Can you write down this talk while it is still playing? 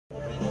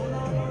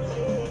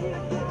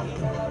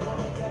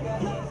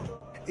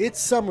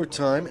It's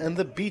summertime and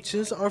the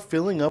beaches are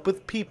filling up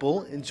with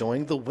people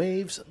enjoying the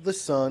waves, the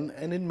sun,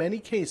 and in many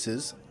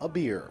cases, a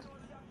beer.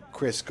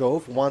 Chris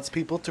Gove wants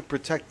people to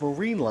protect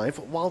marine life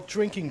while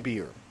drinking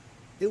beer.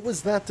 It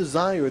was that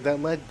desire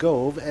that led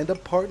Gove and a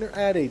partner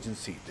ad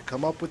agency to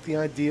come up with the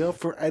idea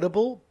for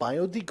edible,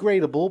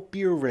 biodegradable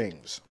beer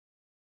rings.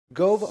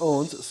 Gove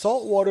owns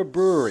Saltwater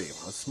Brewery,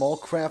 a small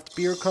craft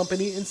beer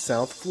company in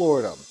South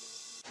Florida.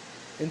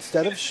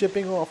 Instead of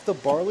shipping off the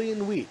barley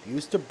and wheat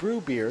used to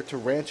brew beer to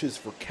ranches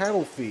for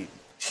cattle feed,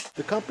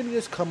 the company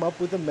has come up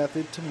with a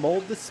method to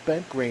mold the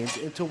spent grains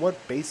into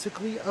what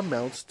basically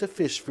amounts to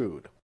fish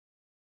food.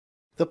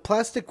 The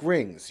plastic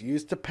rings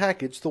used to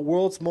package the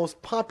world's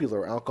most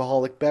popular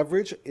alcoholic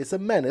beverage is a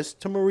menace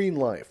to marine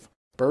life.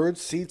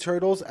 Birds, sea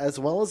turtles, as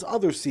well as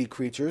other sea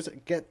creatures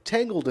get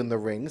tangled in the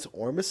rings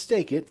or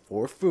mistake it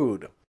for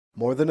food.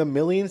 More than 1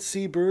 million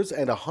seabirds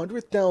and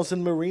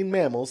 100,000 marine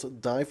mammals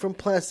die from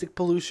plastic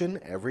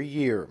pollution every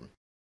year.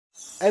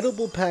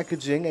 Edible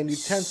packaging and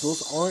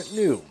utensils aren't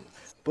new,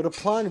 but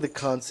applying the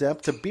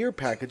concept to beer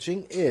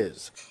packaging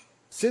is.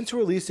 Since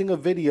releasing a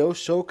video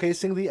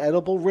showcasing the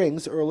edible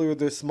rings earlier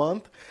this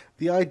month,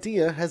 the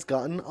idea has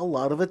gotten a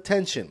lot of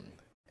attention,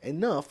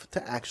 enough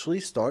to actually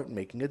start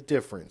making a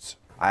difference.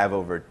 I have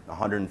over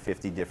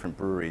 150 different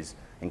breweries,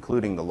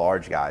 including the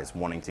large guys,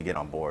 wanting to get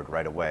on board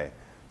right away.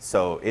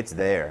 So it's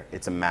there.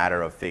 It's a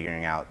matter of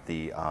figuring out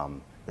the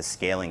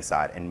scaling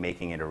side and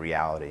making it a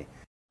reality.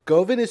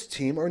 Gove and his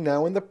team are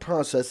now in the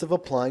process of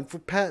applying for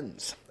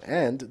patents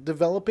and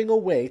developing a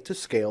way to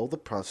scale the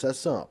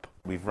process up.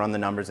 We've run the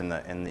numbers and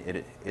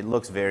it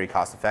looks very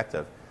cost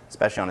effective,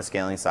 especially on a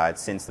scaling side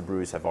since the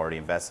breweries have already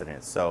invested in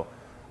it. So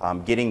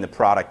getting the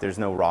product, there's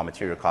no raw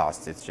material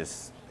cost.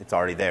 It's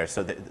already there.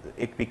 So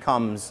it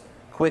becomes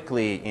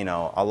quickly,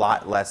 a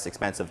lot less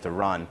expensive to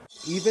run.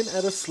 Even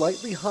at a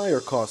slightly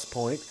higher cost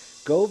point,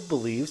 Gove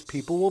believes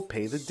people will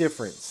pay the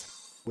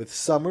difference. With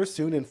summer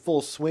soon in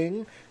full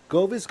swing,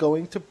 Gove is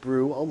going to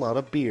brew a lot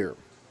of beer,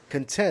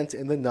 content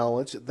in the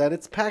knowledge that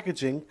its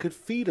packaging could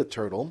feed a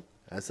turtle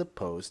as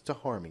opposed to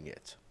harming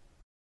it.